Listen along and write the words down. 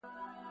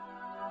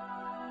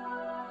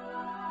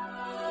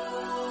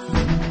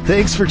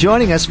Thanks for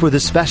joining us for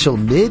the special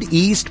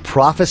Mid-East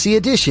Prophecy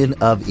edition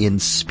of In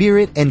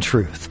Spirit and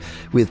Truth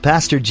with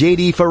Pastor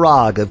J.D.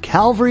 Farag of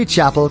Calvary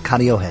Chapel,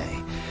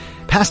 Kaneohe.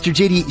 Pastor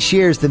J.D.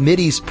 shares the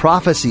Mid-East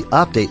Prophecy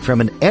update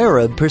from an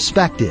Arab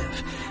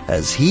perspective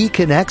as he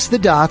connects the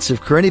dots of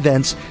current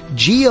events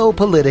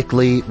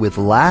geopolitically with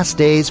last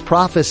days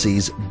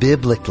prophecies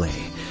biblically.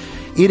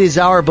 It is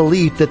our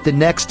belief that the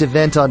next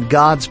event on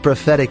God's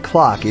prophetic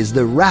clock is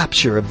the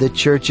rapture of the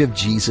Church of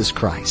Jesus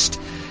Christ.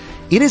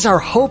 It is our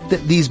hope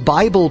that these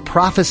Bible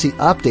prophecy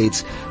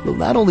updates will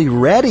not only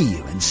ready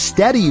you and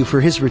steady you for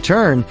His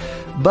return,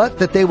 but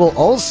that they will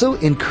also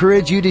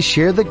encourage you to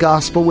share the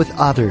gospel with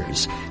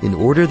others in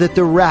order that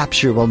the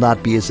rapture will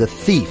not be as a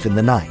thief in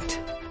the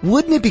night.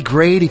 Wouldn't it be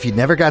great if you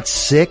never got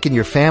sick and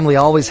your family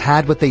always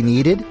had what they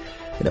needed?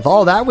 And if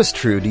all that was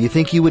true, do you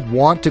think you would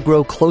want to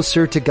grow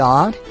closer to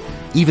God?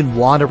 Even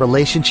want a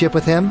relationship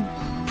with Him?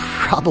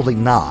 Probably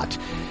not.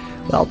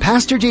 Well,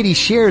 Pastor J.D.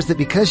 shares that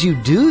because you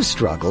do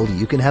struggle,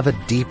 you can have a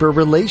deeper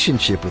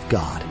relationship with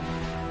God.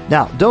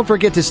 Now, don't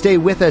forget to stay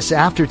with us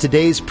after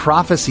today's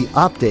prophecy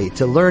update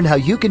to learn how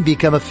you can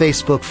become a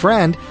Facebook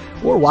friend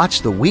or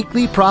watch the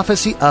weekly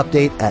prophecy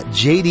update at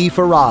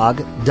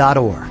jdfarag.org.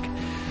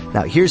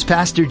 Now, here's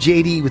Pastor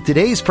J.D. with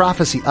today's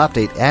prophecy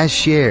update as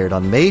shared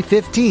on May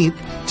 15th,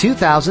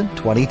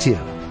 2022.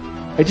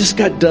 I just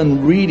got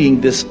done reading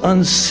this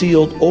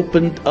unsealed,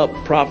 opened up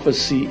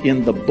prophecy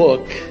in the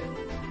book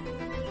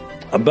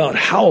about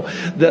how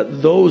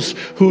that those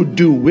who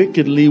do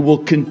wickedly will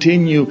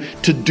continue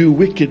to do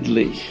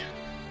wickedly.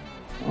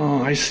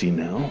 Oh, I see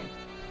now.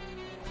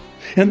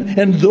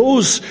 And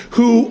those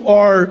who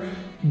are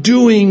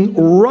doing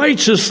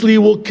righteously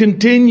will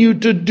continue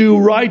to do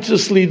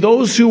righteously.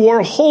 Those who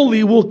are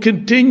holy will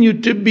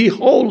continue to be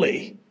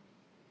holy.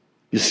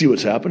 You see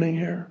what's happening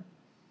here?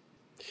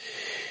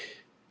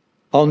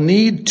 I'll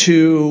need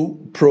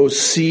to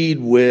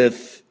proceed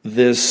with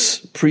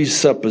this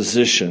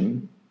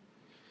presupposition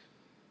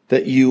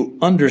that you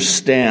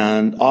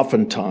understand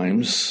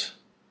oftentimes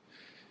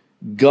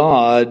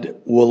God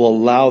will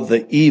allow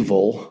the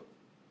evil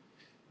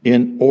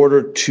in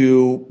order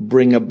to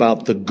bring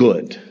about the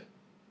good.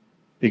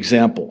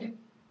 Example,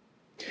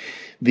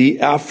 the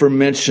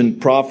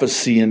aforementioned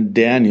prophecy in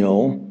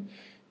Daniel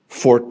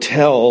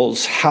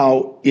foretells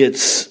how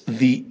it's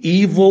the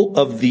evil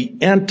of the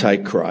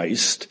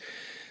Antichrist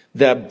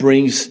that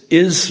brings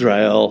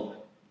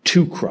Israel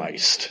to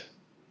Christ,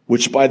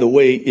 which, by the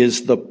way,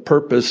 is the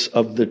purpose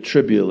of the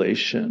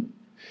tribulation.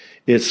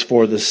 It's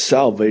for the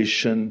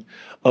salvation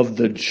of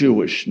the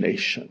Jewish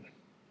nation.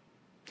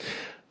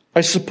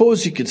 I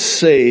suppose you could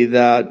say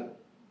that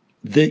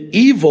the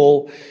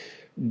evil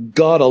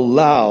God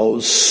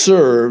allows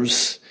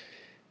serves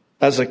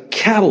as a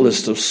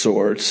catalyst of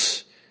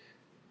sorts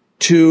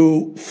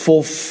to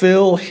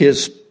fulfill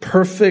His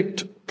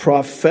perfect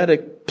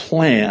prophetic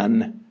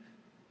plan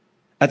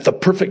at the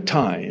perfect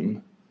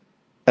time,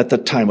 at the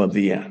time of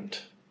the end.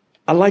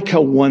 I like how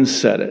one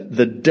said it.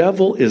 The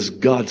devil is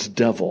God's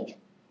devil.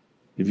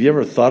 Have you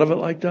ever thought of it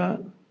like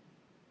that?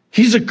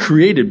 He's a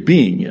created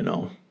being, you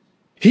know.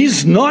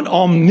 He's not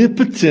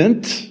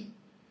omnipotent.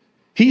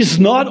 He's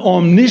not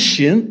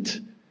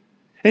omniscient.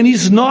 And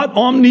he's not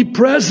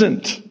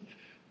omnipresent.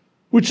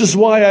 Which is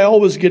why I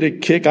always get a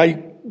kick.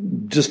 I'm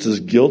just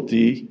as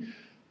guilty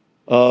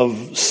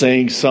of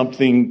saying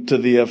something to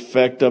the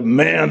effect of,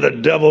 man, the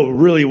devil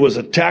really was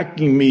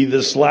attacking me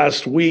this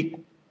last week.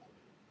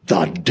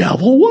 The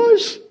devil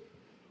was?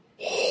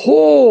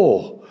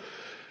 Oh,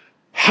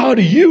 how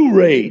do you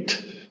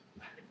rate?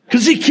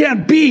 Because he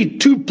can't be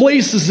two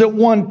places at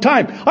one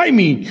time. I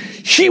mean,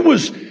 she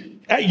was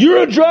at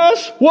your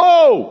address?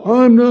 Whoa,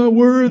 I'm not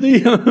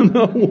worthy. I'm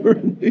not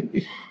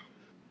worthy.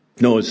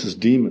 No, it's his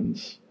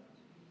demons.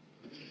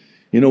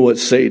 You know what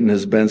Satan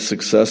has been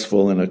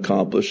successful in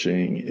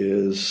accomplishing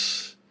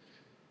is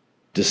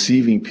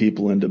deceiving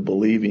people into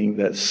believing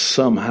that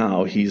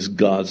somehow he's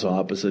God's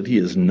opposite. He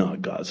is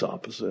not God's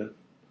opposite.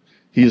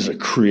 He is a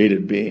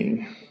created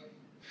being.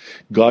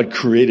 God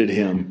created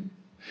him.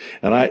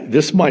 And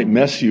this might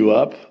mess you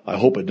up. I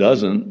hope it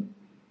doesn't.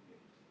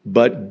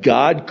 But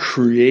God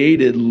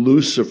created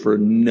Lucifer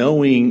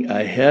knowing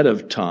ahead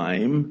of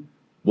time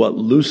what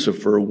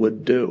Lucifer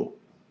would do.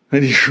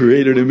 And he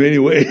created him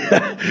anyway.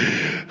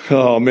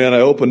 Oh man,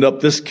 I opened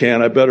up this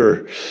can. I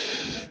better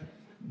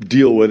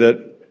deal with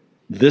it.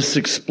 This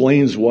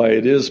explains why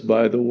it is,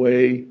 by the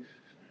way,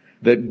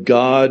 that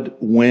God,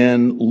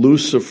 when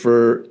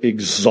Lucifer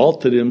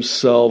exalted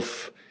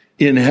himself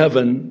in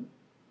heaven,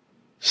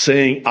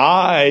 saying,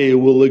 I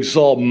will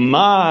exalt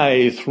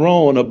my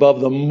throne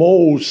above the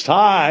Most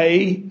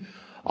High.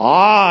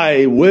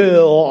 I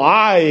will,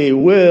 I.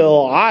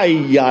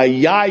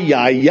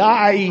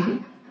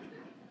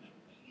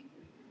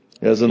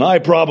 He has an eye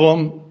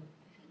problem.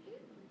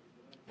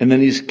 And then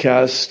he's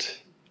cast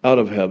out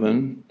of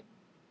heaven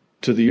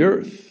to the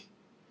earth.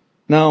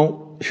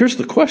 Now, here's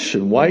the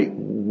question.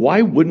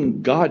 Why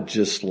wouldn't God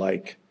just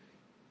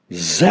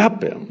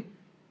zap him?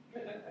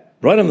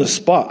 Right on the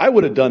spot. I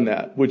would have done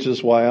that, which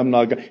is why I'm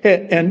not going.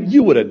 And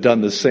you would have done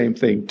the same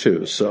thing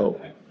too.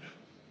 So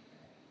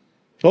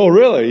Oh,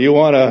 really? You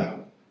want to...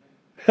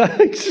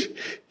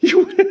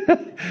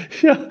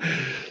 yeah.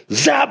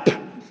 Zap!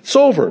 It's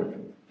over.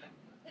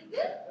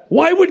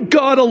 Why would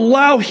God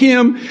allow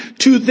him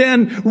to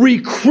then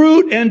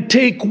recruit and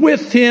take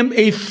with him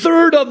a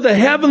third of the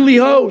heavenly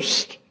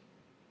host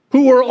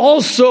who were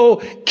also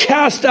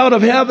cast out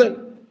of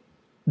heaven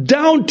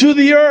down to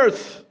the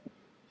earth,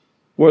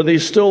 where they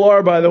still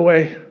are, by the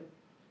way?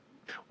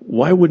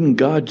 Why wouldn't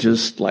God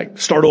just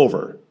start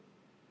over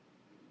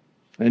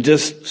and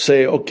just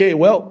say, okay,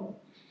 well,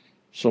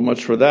 so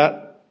much for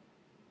that?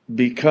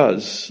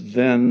 Because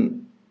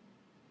then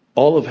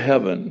all of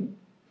heaven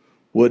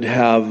would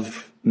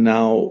have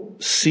now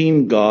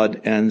seen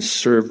God and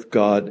served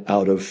God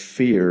out of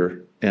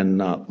fear and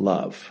not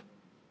love.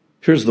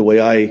 Here's the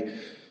way I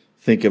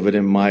think of it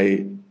in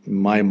my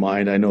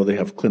mind. I know they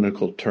have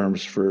clinical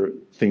terms for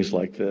things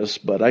like this,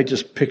 but I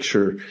just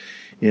picture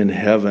in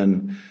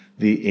heaven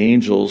the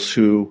angels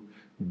who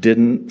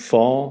didn't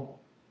fall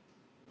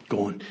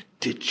going,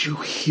 did you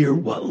hear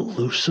what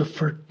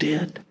Lucifer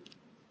did?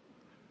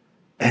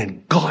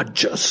 And God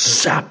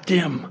just zapped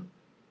him.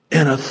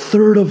 And a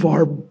third of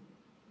our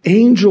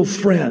angel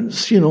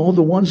friends, the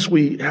ones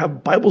we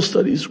have Bible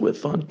studies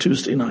with on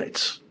Tuesday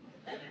nights,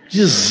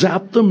 just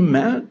zap them,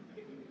 man.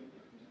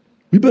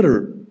 We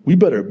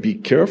better be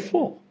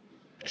careful.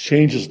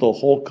 Changes the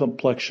whole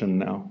complexion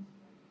now.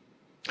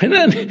 And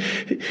then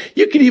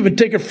you can even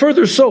take it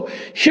further. So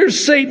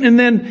here's Satan, and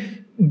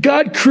then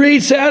God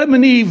creates Adam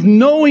and Eve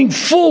knowing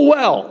full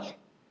well,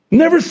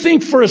 never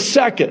think for a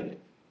second,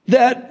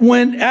 that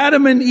when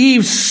Adam and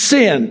Eve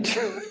sinned,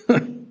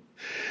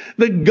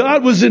 that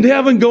God was in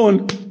heaven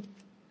going,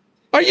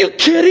 are you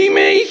kidding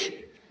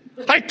me?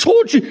 I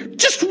told you,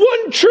 just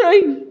one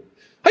tree.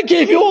 I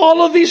gave you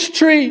all of these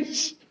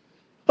trees.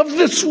 Of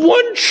this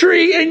one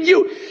tree, and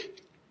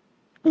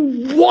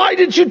why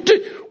did you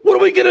what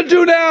are we going to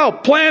do now?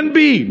 Plan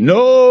B.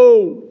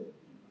 No.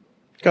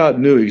 God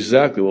knew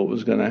exactly what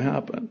was going to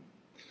happen.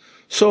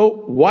 So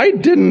why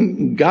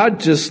didn't God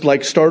just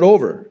start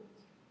over?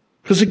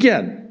 Because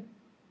again,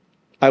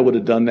 I would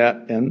have done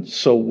that, and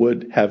so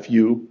would have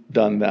you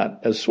done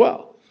that as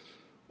well.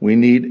 We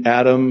need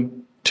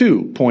Adam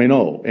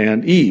 2.0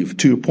 and Eve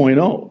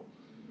 2.0.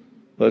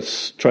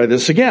 Let's try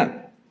this again.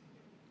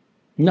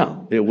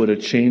 No, it would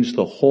have changed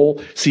the whole...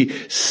 See,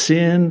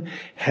 sin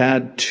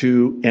had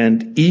to,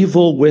 and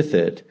evil with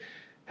it,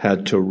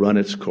 had to run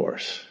its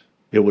course.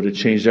 It would have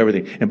changed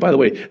everything. And by the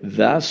way,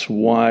 that's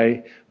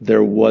why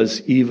there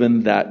was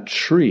even that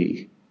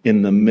tree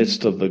in the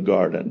midst of the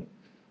garden.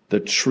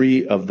 The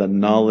tree of the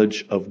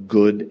knowledge of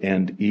good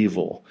and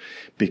evil.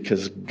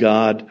 Because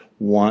God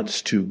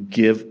wants to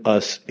give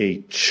us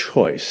a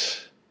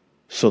choice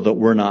so that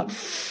we're not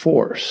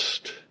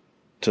forced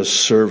to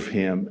serve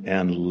him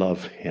and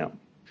love him.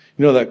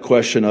 You know that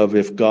question of,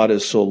 if God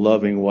is so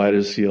loving, why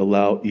does he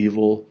allow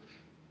evil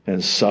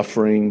and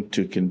suffering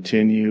to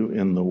continue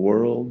in the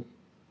world?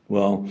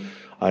 Well,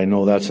 I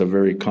know that's a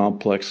very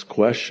complex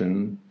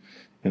question,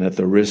 and at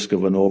the risk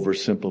of an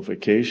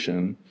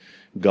oversimplification,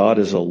 God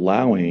is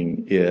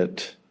allowing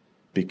it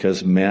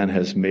because man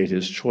has made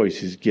his choice.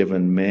 He's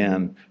given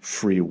man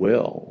free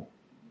will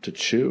to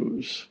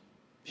choose.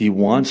 He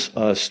wants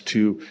us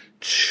to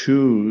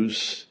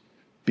choose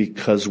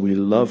because we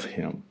love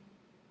him.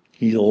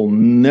 He'll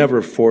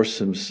never force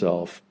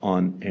himself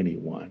on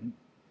anyone.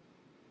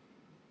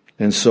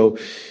 And so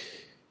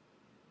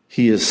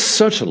he is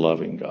such a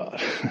loving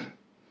God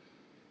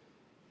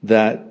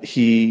that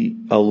he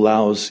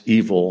allows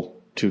evil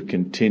to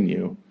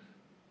continue.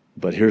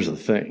 But here's the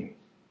thing.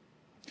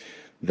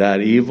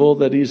 That evil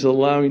that he's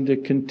allowing to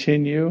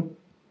continue,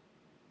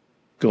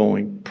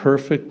 going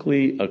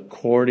perfectly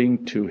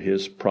according to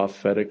his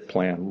prophetic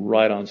plan,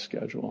 right on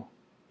schedule.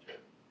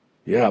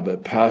 Yeah,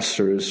 but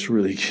Pastor, it's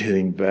really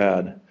getting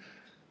bad.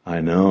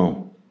 I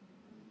know.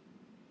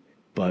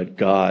 But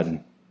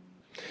God,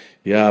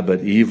 yeah,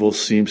 but evil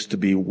seems to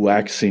be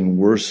waxing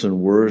worse and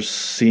worse,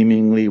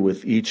 seemingly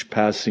with each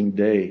passing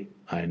day.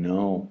 I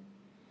know.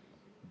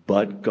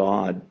 But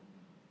God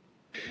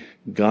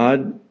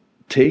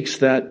takes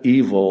that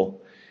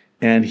evil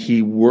and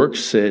he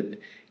works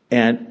it,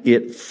 and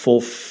it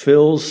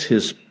fulfills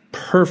his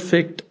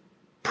perfect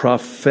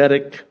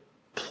prophetic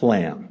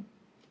plan.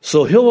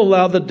 So he'll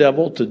allow the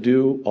devil to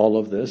do all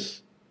of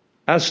this.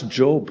 Ask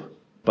Job,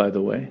 by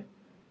the way.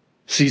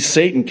 See,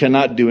 Satan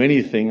cannot do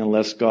anything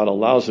unless God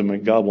allows him,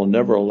 and God will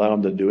never allow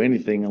him to do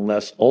anything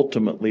unless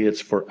ultimately it's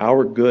for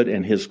our good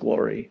and his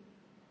glory.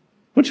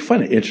 Don't you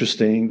find it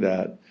interesting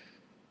that,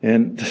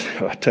 and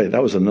I tell you,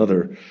 that was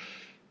another,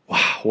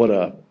 wow, what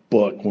a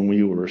book when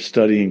we were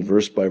studying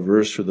verse by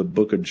verse through the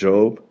book of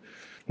Job.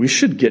 We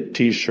should get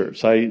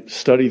t-shirts. I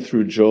studied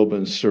through Job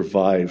and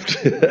survived.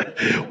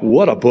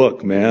 What a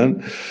book,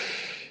 man.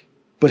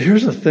 But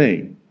here's the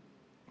thing.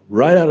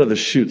 Right out of the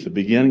chute, the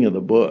beginning of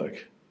the book,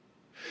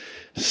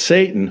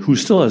 Satan, who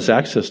still has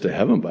access to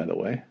heaven, by the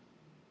way.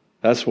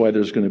 That's why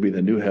there's going to be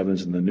the new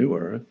heavens and the new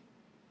earth.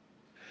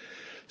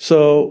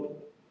 So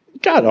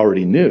God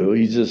already knew.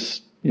 He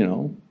just,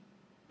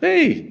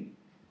 hey,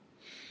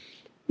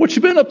 What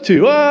you been up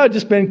to?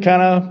 Just been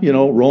kind of,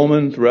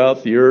 roaming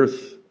throughout the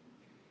earth.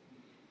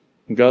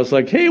 And God's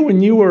like, hey,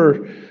 when you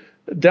were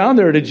down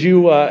there, did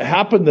you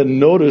happen to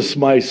notice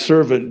my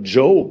servant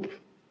Job?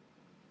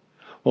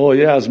 Oh,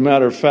 yeah, as a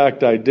matter of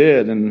fact, I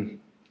did.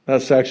 And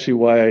that's actually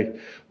why I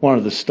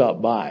wanted to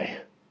stop by.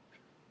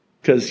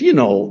 Because,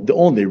 the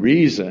only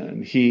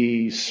reason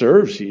he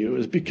serves you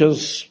is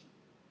because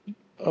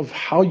of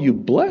how you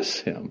bless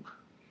him.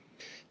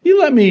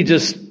 You let me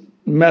just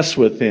mess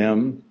with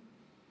him,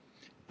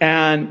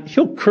 and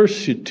he'll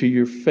curse you to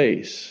your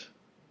face.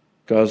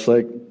 God's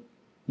like,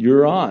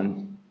 you're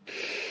on.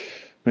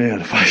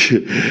 Man,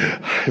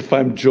 if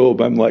I'm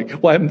Job, I'm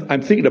like,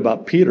 I'm thinking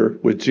about Peter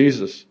with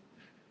Jesus.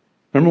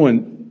 Remember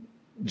when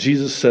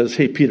Jesus says,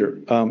 hey, Peter,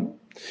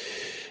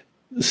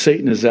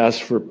 Satan has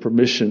asked for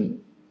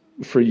permission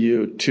for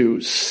you to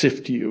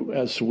sift you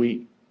as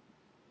wheat.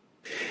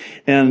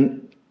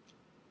 And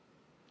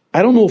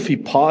I don't know if he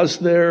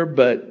paused there,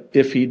 but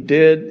if he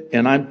did,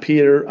 and I'm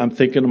Peter, I'm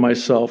thinking to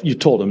myself, you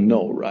told him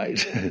no,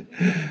 right?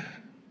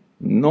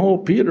 No,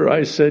 Peter,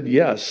 I said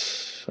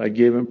yes. I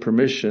gave him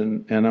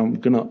permission, and I'm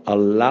going to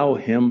allow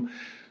him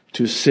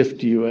to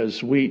sift you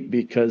as wheat,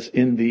 because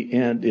in the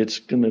end, it's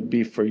going to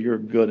be for your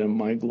good and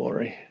my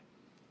glory.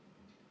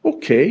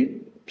 Okay,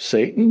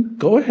 Satan,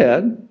 go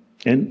ahead.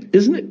 And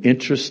isn't it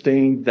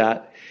interesting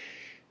that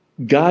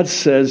God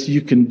says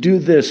you can do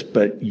this,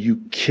 but you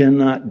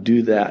cannot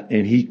do that.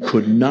 And he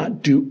could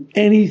not do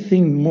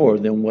anything more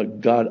than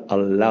what God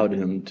allowed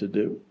him to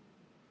do.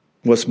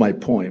 What's my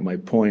point? My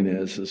point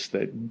is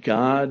that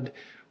God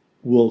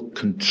will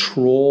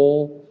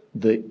control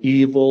the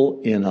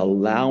evil in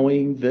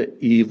allowing the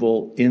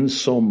evil in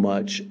so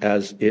much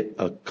as it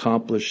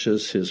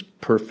accomplishes his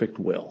perfect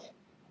will.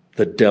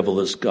 The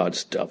devil is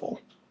God's devil.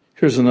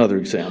 Here's another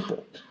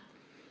example.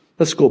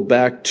 Let's go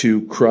back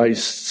to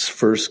Christ's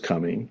first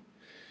coming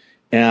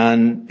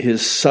and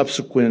his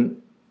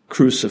subsequent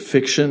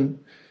crucifixion,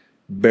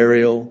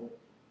 burial,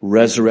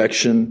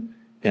 resurrection,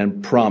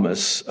 and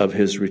promise of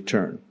his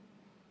return.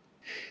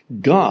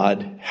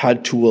 God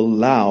had to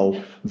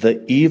allow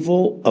the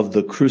evil of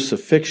the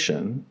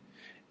crucifixion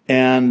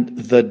and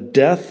the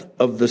death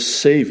of the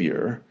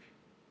Savior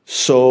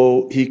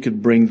so he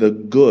could bring the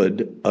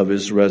good of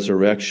his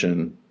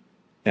resurrection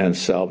and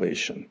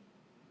salvation.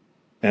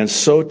 And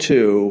so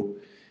too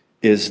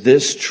is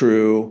this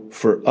true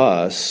for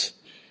us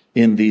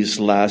in these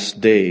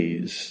last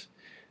days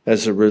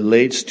as it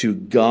relates to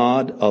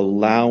God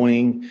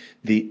allowing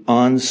the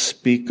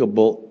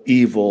unspeakable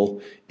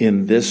evil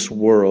in this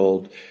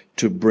world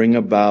to bring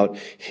about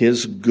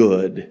his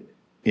good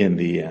in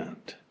the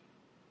end.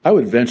 I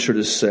would venture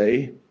to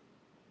say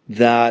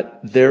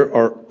that there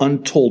are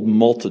untold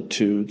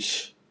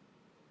multitudes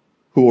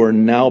who are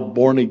now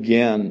born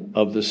again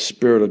of the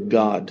Spirit of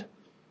God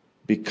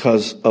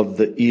because of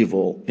the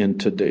evil in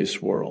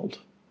today's world.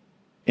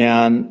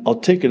 And I'll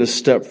take it a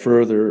step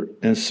further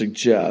and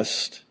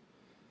suggest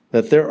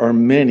that there are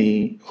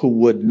many who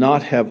would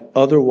not have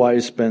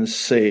otherwise been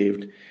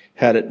saved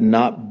had it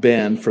not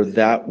been for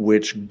that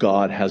which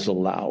God has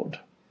allowed.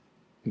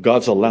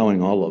 God's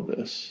allowing all of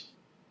this.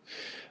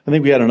 I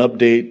think we had an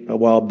update a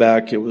while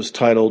back. It was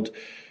titled,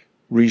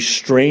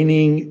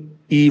 Restraining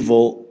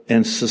Evil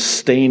and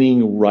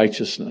Sustaining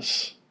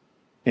Righteousness.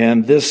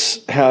 And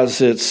this has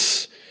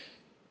its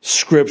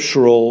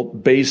scriptural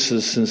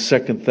basis in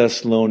 2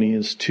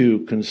 Thessalonians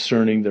 2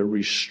 concerning the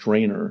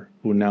restrainer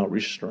who now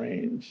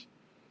restrains.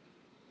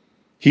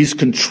 He's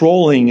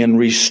controlling and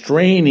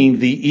restraining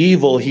the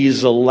evil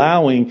he's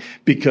allowing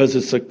because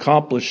it's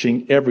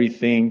accomplishing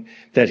everything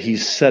that he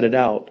set it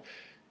out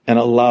and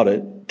allowed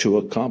it to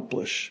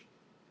accomplish.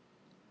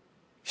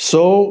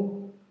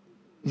 So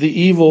the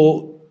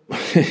evil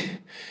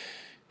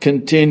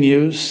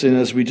continues, and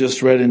as we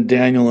just read in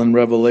Daniel and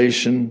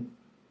Revelation,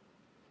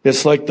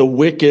 it's like the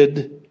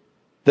wicked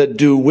that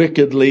do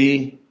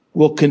wickedly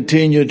will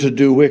continue to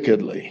do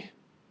wickedly.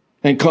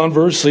 And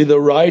conversely, the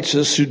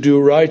righteous who do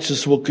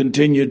righteous will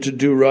continue to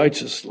do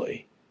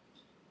righteously.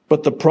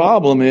 But the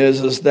problem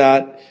is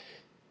that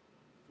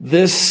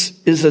this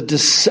is a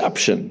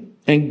deception.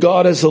 And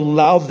God has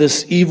allowed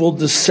this evil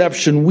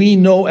deception we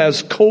know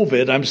as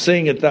COVID. I'm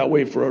saying it that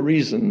way for a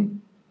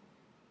reason.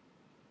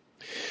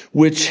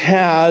 Which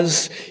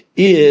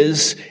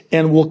is,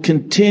 and will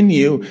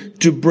continue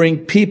to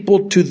bring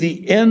people to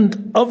the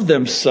end of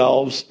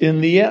themselves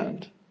in the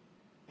end.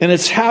 And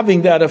it's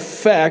having that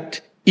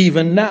effect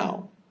even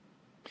now.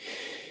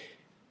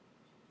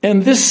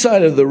 And this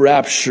side of the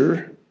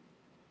rapture,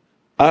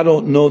 I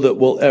don't know that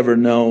we'll ever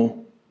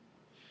know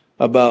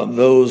about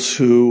those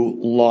who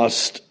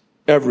lost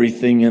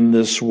everything in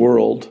this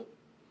world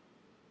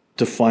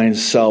to find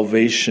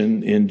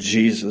salvation in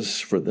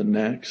Jesus for the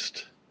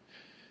next.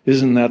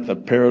 Isn't that the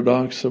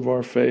paradox of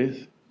our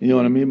faith? You know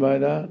what I mean by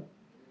that?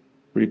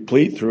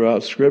 Replete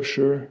throughout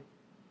Scripture.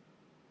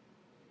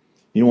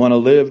 You want to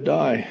live,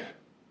 die.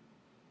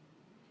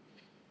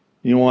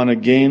 You want to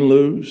gain,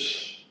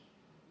 lose.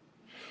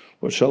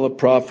 What shall it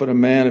profit a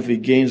man if he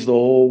gains the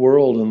whole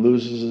world and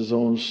loses his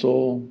own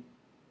soul?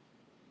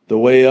 The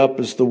way up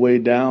is the way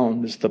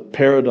down. It's the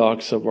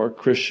paradox of our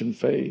Christian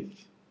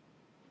faith.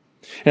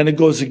 And it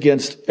goes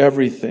against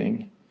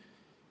everything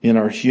in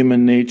our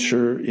human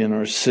nature, in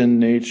our sin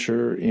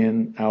nature,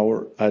 in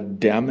our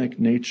Adamic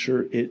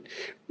nature.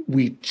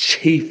 We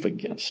chafe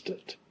against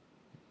it.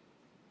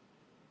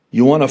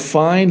 You want to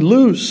find,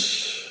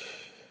 lose.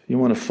 You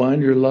want to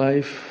find your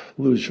life,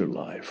 lose your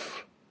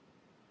life.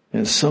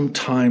 And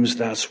sometimes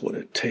that's what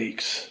it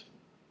takes.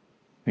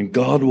 And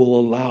God will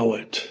allow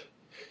it.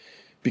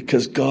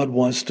 Because God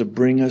wants to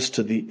bring us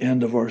to the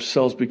end of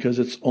ourselves, because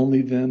it's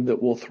only then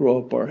that we'll throw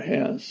up our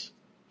hands.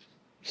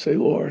 Say,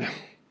 Lord,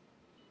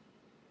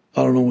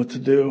 I don't know what to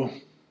do.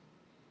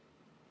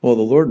 Well,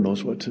 the Lord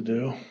knows what to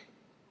do.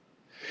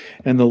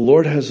 And the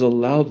Lord has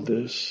allowed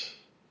this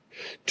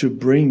to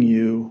bring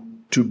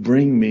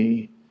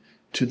me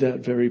to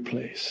that very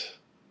place.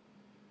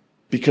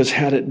 Because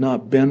had it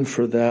not been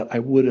for that, I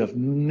would have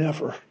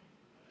never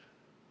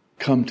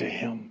come to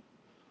Him.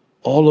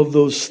 All of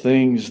those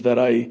things that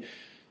I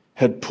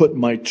had put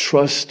my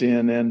trust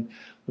in and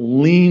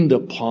leaned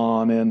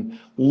upon and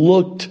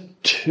looked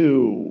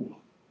to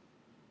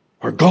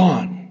are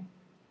gone.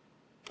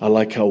 I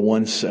like how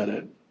one said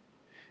it.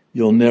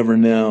 You'll never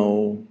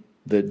know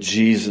that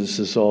Jesus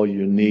is all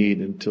you need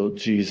until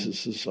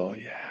Jesus is all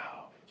you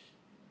have.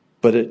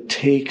 But it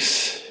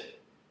takes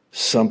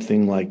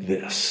something like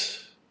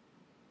this.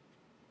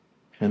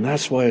 And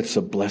that's why it's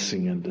a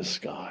blessing in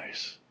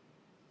disguise.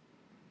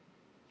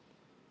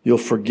 You'll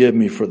forgive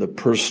me for the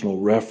personal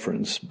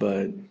reference,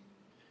 but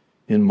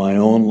in my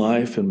own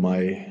life, in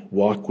my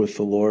walk with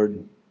the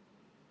Lord,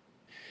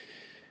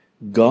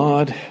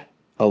 God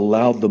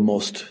allowed the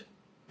most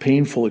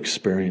painful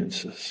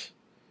experiences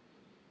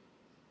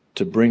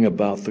to bring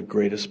about the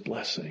greatest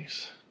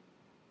blessings.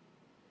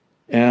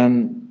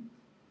 And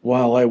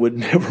while I would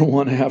never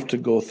want to have to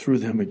go through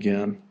them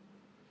again,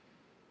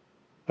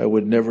 I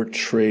would never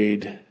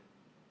trade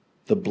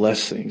the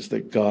blessings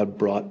that God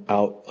brought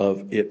out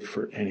of it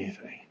for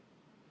anything.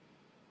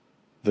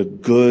 The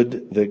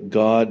good that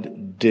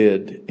God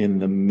did in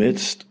the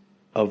midst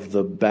of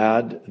the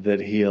bad that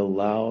He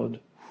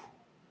allowed.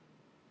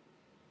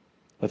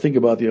 I think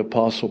about the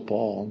Apostle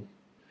Paul.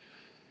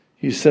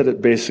 He said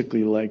it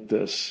basically like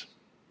this.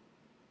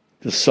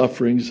 The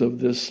sufferings of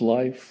this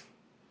life,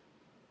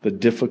 the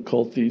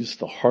difficulties,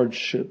 the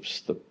hardships,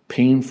 the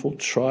painful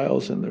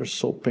trials, and they're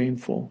so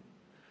painful.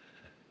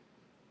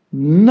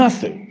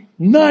 Nothing,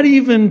 not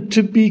even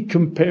to be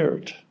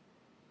compared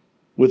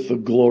with the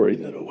glory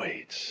that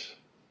awaits.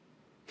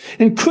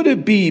 And could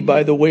it be,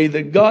 by the way,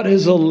 that God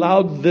has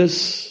allowed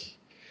this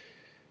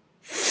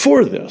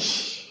for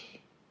this?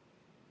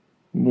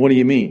 What do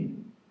you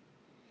mean?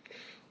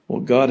 Well,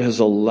 God has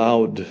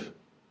allowed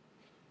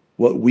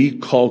what we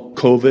call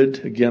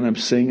COVID. Again, I'm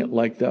saying it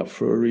like that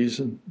for a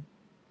reason.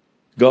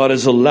 God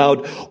has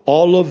allowed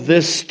all of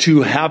this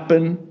to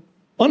happen.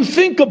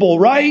 Unthinkable,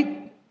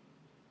 right?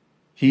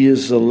 He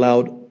has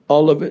allowed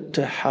all of it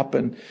to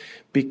happen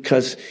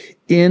because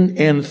in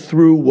and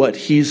through what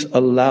He's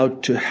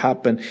allowed to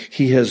happen,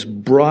 He has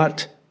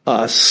brought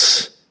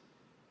us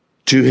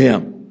to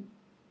Him.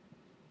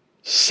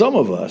 Some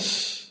of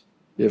us,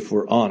 if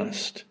we're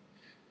honest,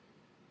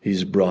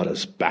 He's brought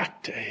us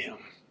back to Him.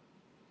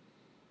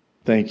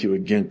 Thank you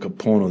again,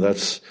 Capono.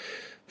 That's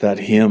that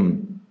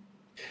hymn.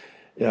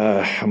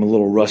 I'm a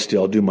little rusty.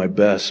 I'll do my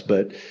best.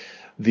 But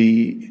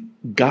the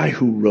guy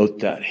who wrote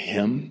that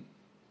hymn,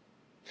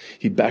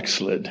 he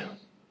backslid.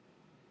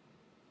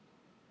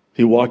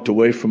 He walked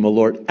away from the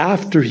Lord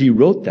after he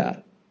wrote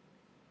that.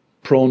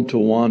 Prone to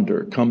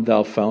wander, come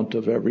thou fount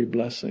of every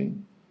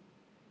blessing.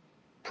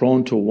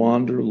 Prone to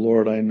wander,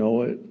 Lord, I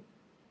know it.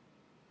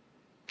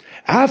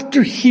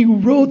 After he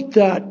wrote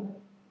that,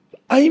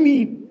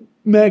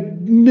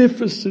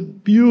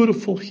 magnificent,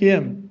 beautiful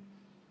hymn,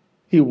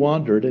 he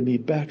wandered and he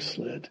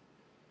backslid.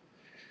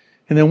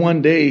 And then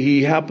one day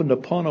he happened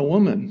upon a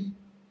woman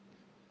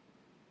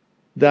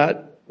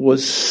that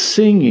was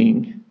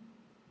singing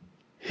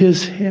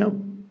his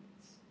hymn.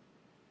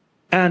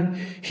 And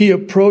he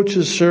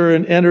approaches her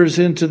and enters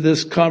into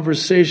this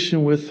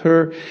conversation with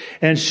her.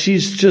 And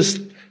she's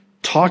just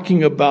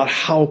talking about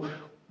how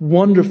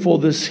wonderful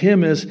this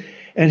hymn is.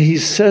 And he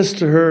says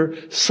to her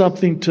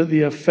something to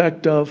the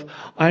effect of,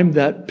 I'm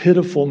that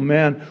pitiful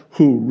man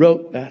who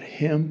wrote that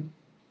hymn.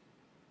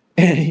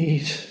 And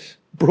he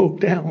broke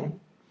down.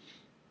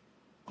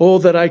 Oh,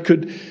 that I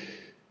could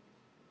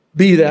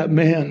be that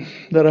man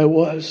that I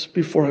was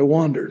before I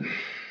wandered.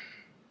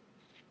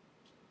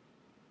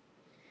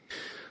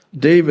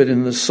 David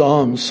in the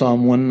Psalms,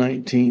 Psalm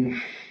 119,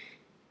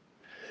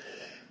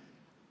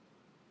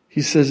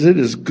 he says, it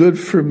is good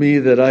for me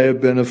that I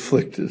have been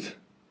afflicted,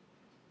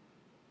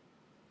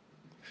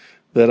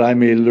 that I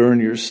may learn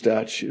your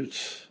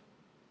statutes.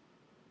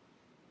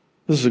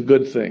 This is a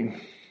good thing.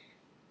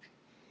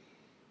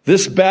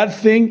 This bad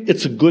thing,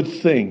 it's a good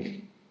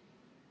thing.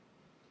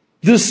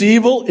 This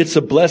evil, it's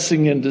a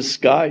blessing in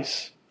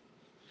disguise.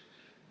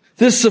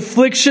 This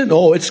affliction,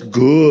 oh, it's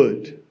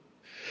good.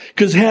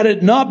 Because had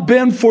it not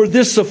been for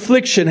this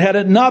affliction, had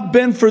it not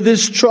been for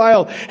this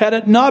trial, had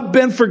it not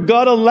been for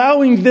God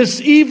allowing this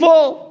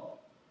evil,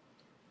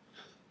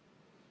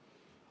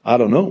 I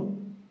don't know.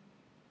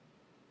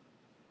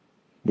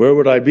 Where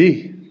would I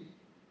be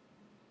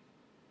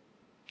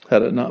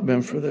had it not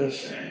been for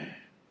this?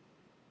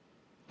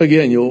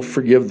 Again, you'll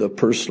forgive the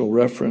personal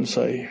reference.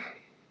 I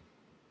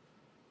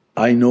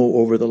know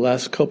over the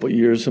last couple of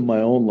years in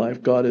my own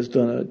life, God has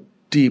done a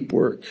deep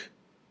work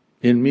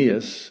in me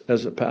as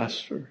a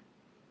pastor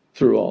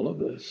through all of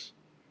this.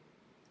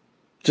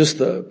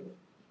 But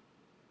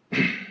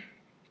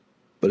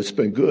it's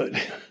been good.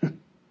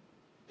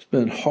 It's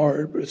been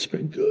hard, but it's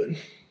been good.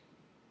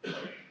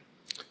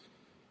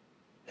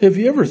 Have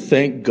you ever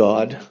thanked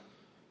God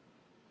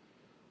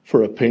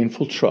for a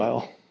painful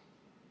trial?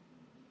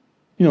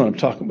 You know what I'm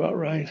talking about,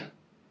 right?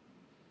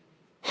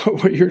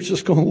 Where you're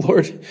just going,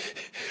 Lord,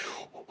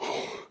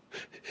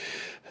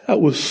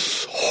 that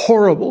was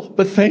horrible,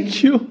 but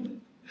thank you.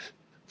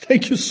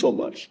 Thank you so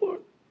much,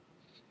 Lord.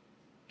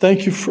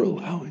 Thank you for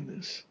allowing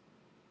this.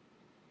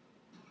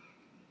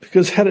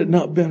 Because had it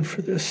not been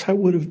for this, I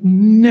would have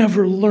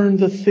never learned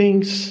the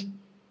things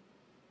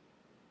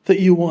that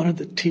you wanted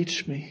to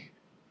teach me.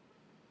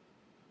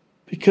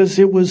 Because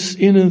it was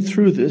in and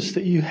through this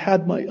that you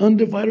had my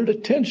undivided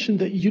attention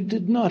that you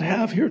did not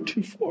have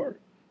heretofore.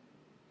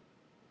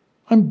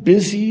 I'm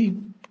busy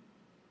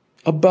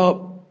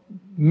about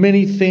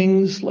many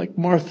things like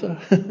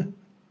Martha.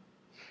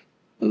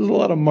 There's a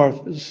lot of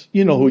Marthas.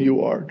 You know who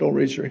you are. Don't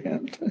raise your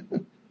hand.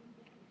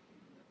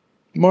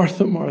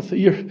 Martha,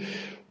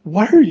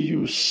 why are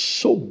you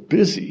so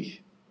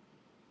busy?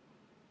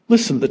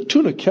 Listen, the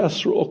tuna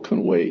casserole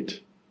can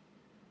wait.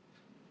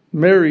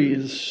 Mary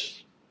is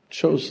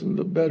chosen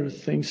the better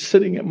thing,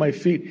 sitting at my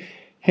feet,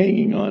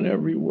 hanging on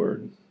every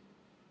word.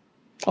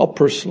 I'll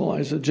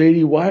personalize it.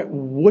 JD,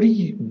 what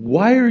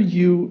are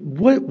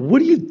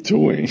you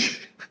doing?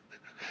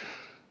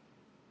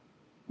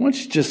 Why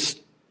don't you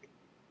just,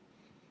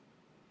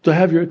 do I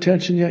have your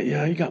attention yet?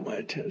 Yeah, you got my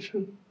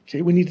attention.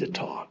 Okay, we need to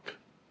talk.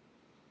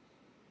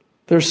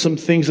 There's some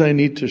things I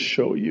need to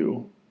show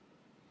you.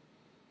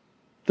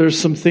 There's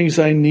some things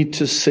I need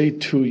to say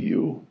to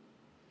you.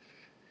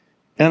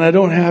 And I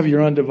don't have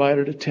your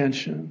undivided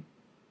attention.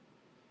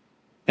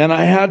 And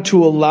I had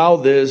to allow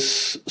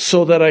this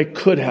so that I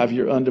could have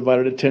your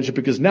undivided attention,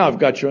 because now I've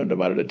got your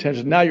undivided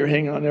attention. Now you're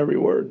hanging on every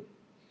word.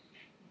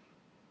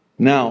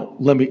 Now,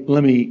 let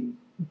me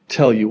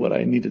tell you what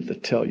I needed to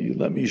tell you.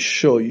 Let me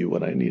show you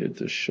what I needed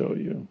to show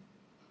you,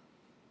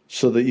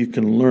 so that you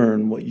can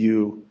learn what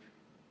you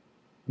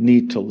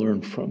need to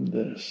learn from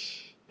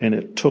this. And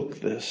it took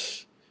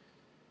this.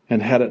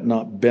 And had it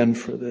not been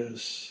for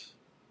this,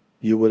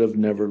 you would have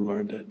never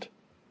learned it.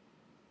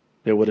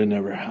 It would have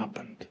never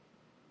happened.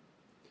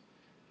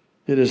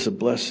 It is a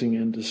blessing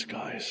in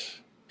disguise.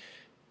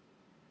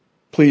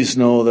 Please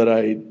know that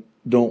I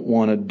don't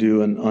want to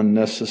do an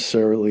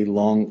unnecessarily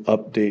long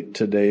update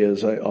today,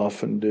 as I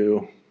often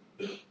do,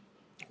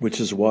 which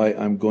is why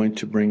I'm going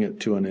to bring it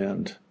to an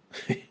end.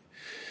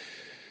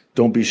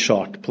 Don't be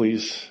shocked,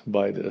 please,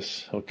 by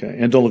this, okay?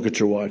 And don't look at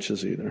your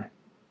watches either.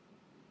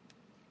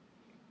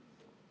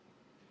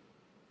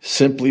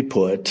 Simply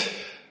put,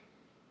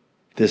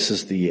 this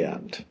is the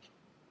end.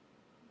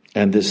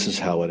 And this is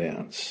how it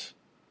ends.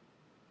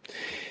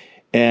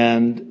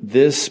 And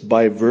this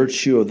by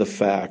virtue of the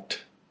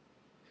fact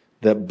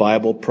that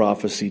Bible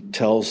prophecy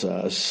tells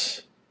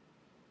us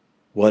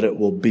what it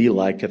will be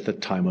like at the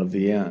time of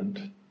the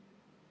end.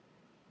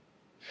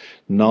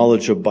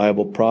 Knowledge of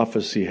Bible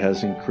prophecy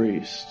has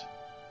increased.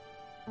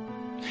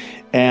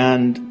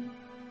 And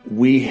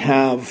we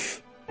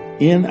have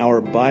in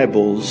our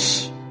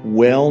Bibles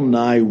well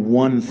nigh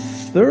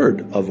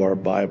 1/3 of our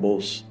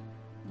Bibles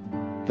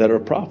that are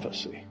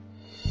prophecy.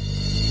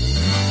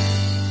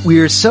 We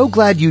are so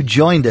glad you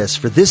joined us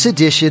for this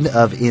edition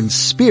of In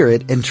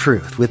Spirit and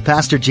Truth with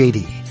Pastor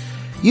JD.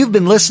 You've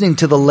been listening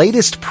to the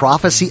latest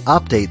prophecy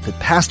update that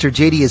Pastor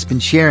JD has been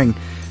sharing,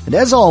 and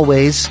as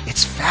always,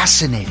 it's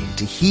fascinating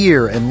to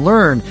hear and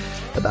learn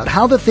about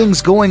how the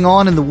things going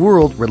on in the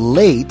world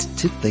relate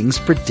to things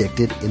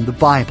predicted in the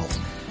Bible.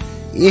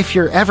 If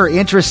you're ever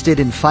interested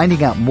in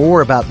finding out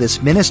more about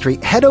this ministry,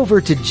 head over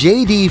to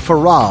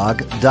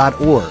jdfarag.org.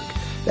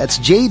 That's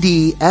jdfarag.org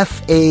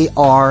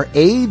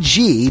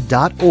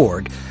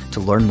to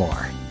learn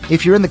more.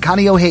 If you're in the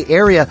Kaneohe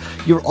area,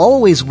 you're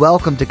always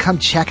welcome to come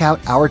check out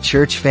our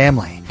church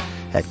family.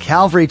 At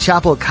Calvary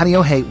Chapel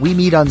Kaneohe, we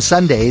meet on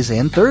Sundays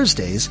and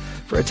Thursdays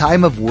for a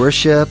time of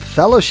worship,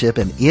 fellowship,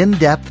 and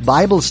in-depth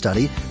Bible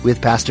study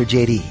with Pastor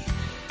JD.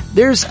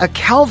 There's a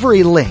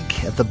Calvary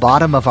link at the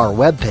bottom of our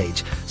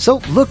webpage, so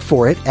look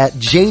for it at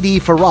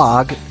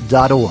jdfarag.org.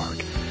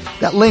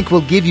 That link will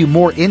give you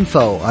more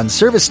info on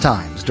service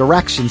times,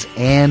 directions,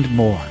 and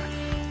more.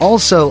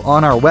 Also,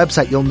 on our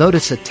website, you'll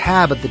notice a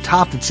tab at the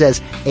top that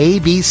says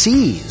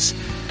ABCs.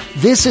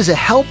 This is a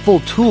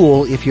helpful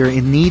tool if you're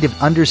in need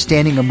of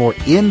understanding a more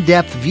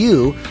in-depth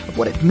view of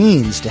what it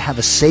means to have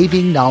a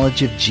saving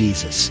knowledge of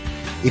Jesus.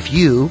 If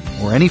you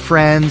or any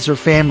friends or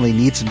family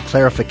need some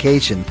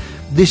clarification,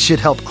 This should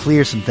help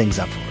clear some things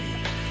up for you.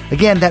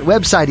 Again, that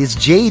website is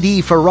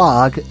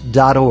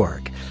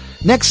jdfarag.org.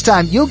 Next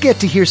time, you'll get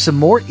to hear some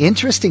more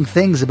interesting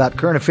things about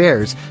current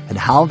affairs and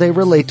how they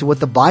relate to what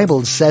the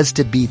Bible says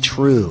to be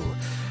true.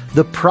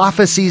 The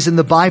prophecies in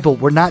the Bible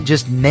were not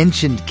just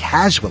mentioned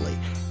casually.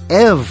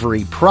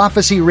 Every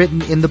prophecy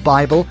written in the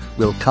Bible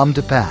will come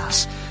to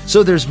pass.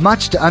 So there's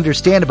much to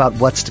understand about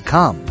what's to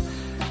come.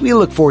 We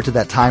look forward to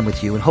that time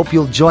with you and hope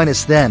you'll join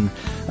us then.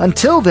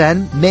 Until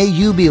then, may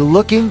you be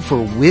looking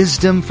for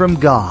wisdom from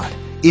God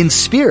in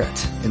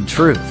spirit and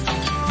truth.